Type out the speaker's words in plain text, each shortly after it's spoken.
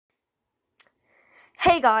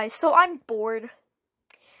Hey guys, so I'm bored.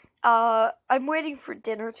 I'm waiting for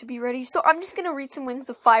dinner to be ready, so I'm just gonna read some Wings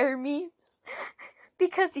of Fire memes.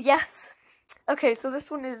 Because yes. Okay, so this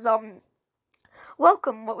one is,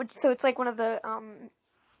 welcome, so it's like one of the,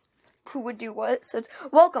 who would do what? So it's,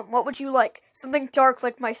 welcome, what would you like? Something dark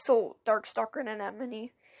like my soul, Darkstalker and Anemone.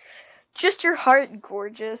 Just your heart,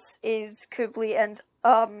 gorgeous, is Quibbly, and,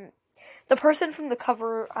 the person from the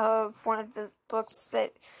cover of one of the books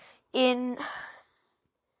that in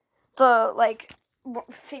the, like,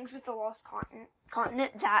 things with the lost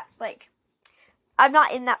continent that, like, I'm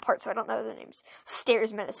not in that part, so I don't know their names.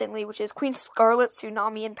 Stares menacingly, which is Queen Scarlet,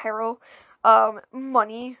 Tsunami, and Peril.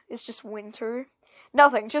 Money is just Winter.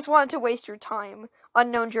 Nothing, just wanted to waste your time.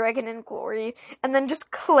 Unknown Dragon and Glory. And then just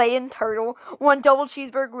Clay and Turtle. One double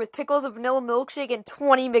cheeseburger with pickles, a vanilla milkshake, and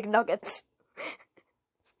 20 McNuggets.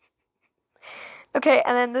 Okay,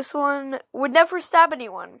 and then this one would never stab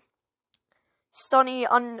anyone. Sunny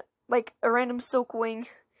on, like, a random Silkwing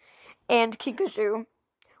and Kinkajou.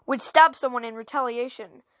 Would stab someone in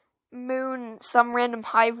retaliation. Moon, some random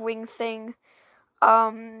hive wing thing.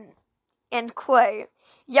 And Clay.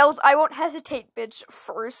 Yells, I won't hesitate, bitch,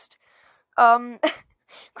 first.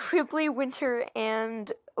 Quibbly, Winter,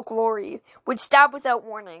 and Glory. Would stab without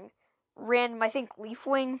warning. Random, I think,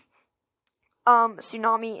 Leafwing.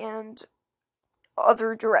 Tsunami, and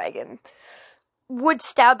other dragon. Would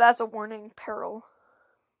stab as a warning, Peril.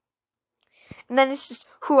 And then it's just,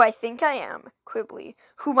 who I think I am, Quibbly.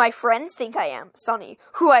 Who my friends think I am, Sunny.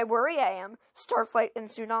 Who I worry I am, Starflight and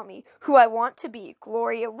Tsunami. Who I want to be,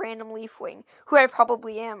 Glory, a random Leafwing. Who I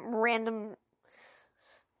probably am, random,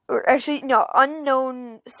 or actually, no,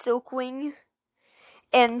 unknown Silkwing.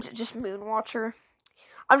 And just Moonwatcher.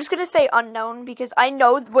 I'm just gonna say unknown, because I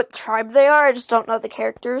know what tribe they are, I just don't know the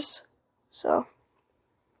characters. So.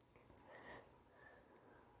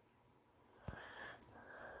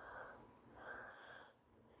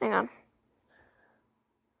 Hang on.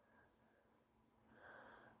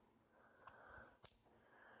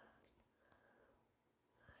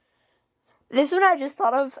 This one I just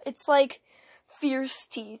thought of, it's like Fierce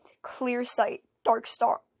Teeth, Clear Sight,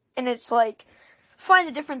 Darkstalker. And it's like, find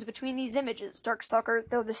the difference between these images. Darkstalker,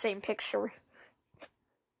 they're the same picture.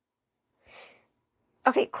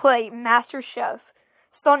 Okay, Clay, Master Chef.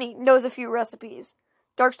 Sunny knows a few recipes.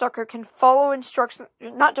 Darkstalker can follow instructions,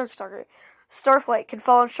 not Darkstalker. Starflight can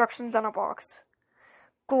follow instructions on a box.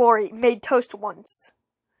 Glory, made toast once.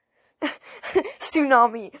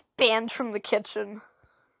 Tsunami, banned from the kitchen.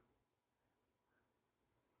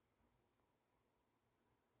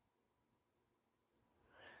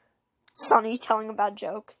 Sunny telling a bad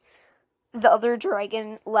joke. The other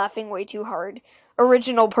dragon laughing way too hard.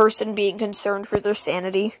 Original person being concerned for their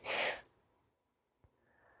sanity.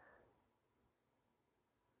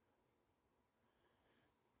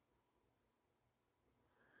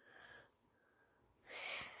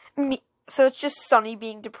 Me, so it's just Sunny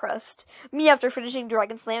being depressed. Me after finishing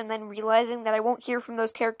Dragon Slam and then realizing that I won't hear from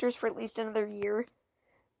those characters for at least another year.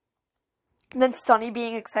 And then Sunny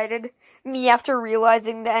being excited. Me after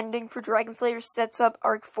realizing the ending for Dragon Slayer sets up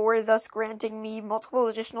Arc 4, thus granting me multiple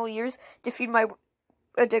additional years to feed my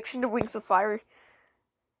addiction to Wings of Fire.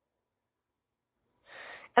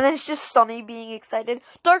 And then it's just Sunny being excited.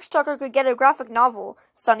 Darkstalker could get a graphic novel.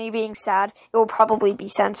 Sunny being sad. It will probably be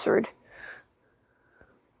censored.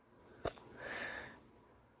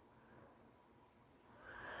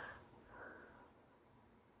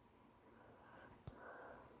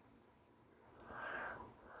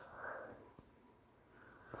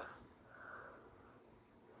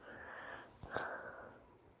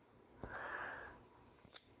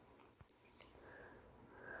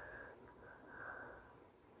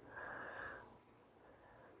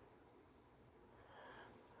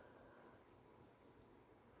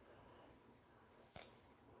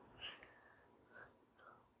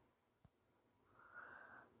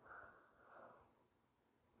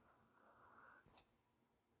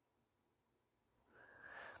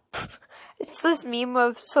 It's this meme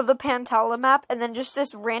of, so the Pantala map, and then just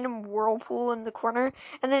this random whirlpool in the corner,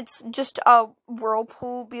 and then it's just a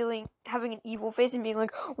whirlpool having an evil face and being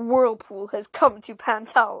like, Whirlpool has come to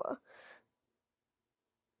Pantala.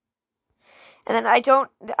 And then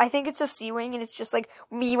I think it's a Sea-Wing, and it's just like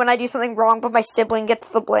me when I do something wrong, but my sibling gets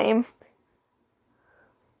the blame.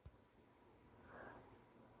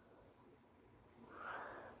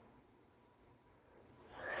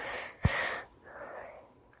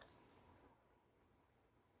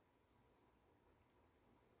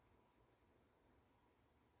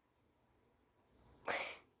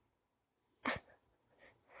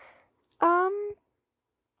 Um,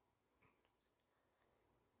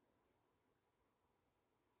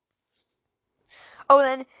 Oh,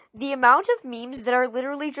 and then the amount of memes that are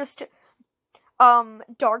literally just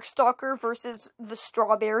Darkstalker versus the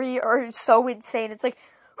strawberry are so insane. It's like,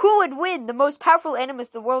 who would win? The most powerful Animus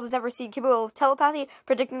the world has ever seen, capable of telepathy,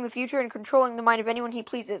 predicting the future, and controlling the mind of anyone he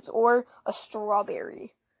pleases, or a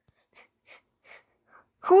strawberry.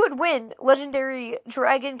 Who would win? Legendary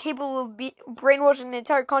dragon capable of brainwashing an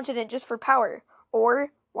entire continent just for power,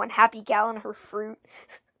 or one happy gal and her fruit.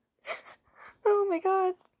 Oh my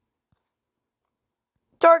god.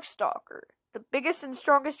 Darkstalker, the biggest and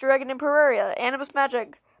strongest dragon in Pararia. Animus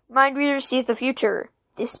magic. Mind reader sees the future.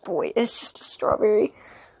 This boy is just a strawberry.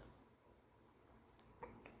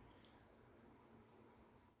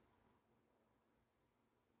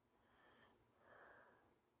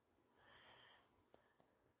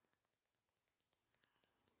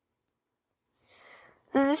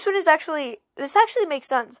 And this actually makes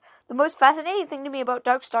sense. The most fascinating thing to me about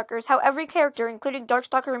Darkstalker is how every character, including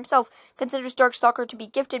Darkstalker himself, considers Darkstalker to be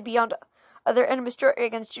gifted beyond other Animus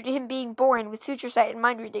dragons due to him being born with future sight and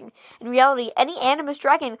mind reading. In reality, any Animus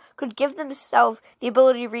dragon could give themselves the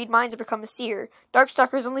ability to read minds and become a seer.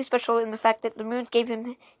 Darkstalker is only special in the fact that the moons gave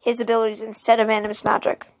him his abilities instead of Animus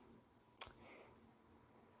magic.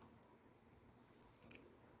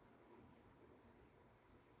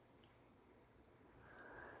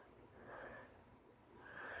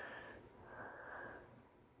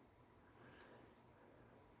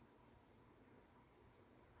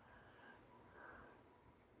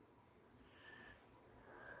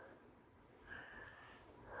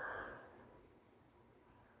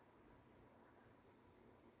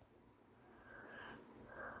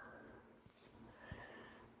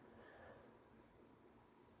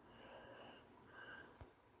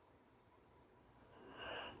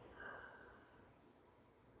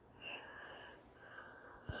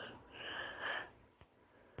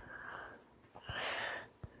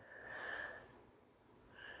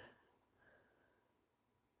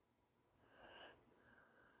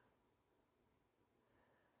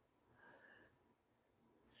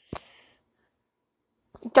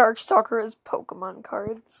 Darkstalker is Pokemon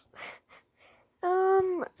cards.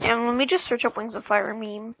 And let me just search up Wings of Fire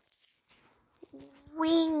meme.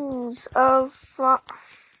 Wings of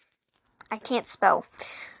I can't spell.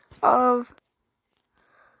 Of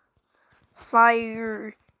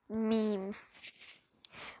Fire meme.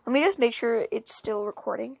 Let me just make sure it's still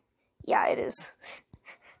recording. Yeah, it is.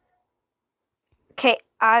 Okay,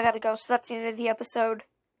 I gotta go, so that's the end of the episode.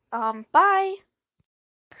 Bye!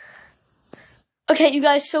 Okay, you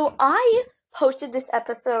guys, so I posted this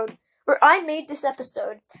episode, or I made this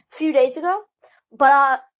episode a few days ago,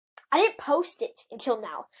 but, I didn't post it until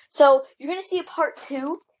now. So, you're gonna see a part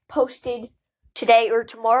 2 posted today or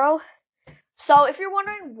tomorrow. So, if you're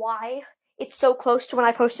wondering why it's so close to when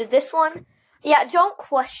I posted this one, yeah, don't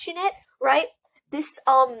question it, right? This,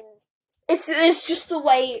 it's just the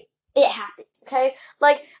way it happens, okay?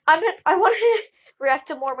 Like, I want to react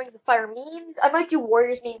to more Wings of Fire memes. I might do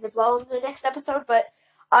Warriors memes as well in the next episode, but,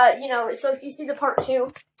 so if you see the part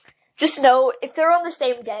 2, just know, if they're on the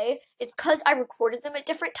same day, it's because I recorded them at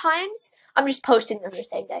different times. I'm just posting them the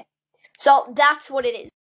same day. So, that's what it is.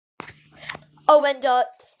 Oh, and,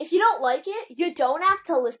 if you don't like it, you don't have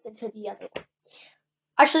to listen to the other one.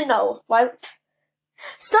 Actually, no. Why?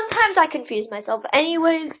 Sometimes I confuse myself.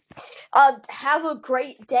 Anyways, have a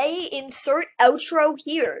great day. Insert outro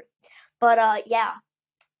here. But, yeah.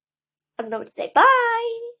 I don't know what to say.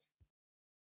 Bye!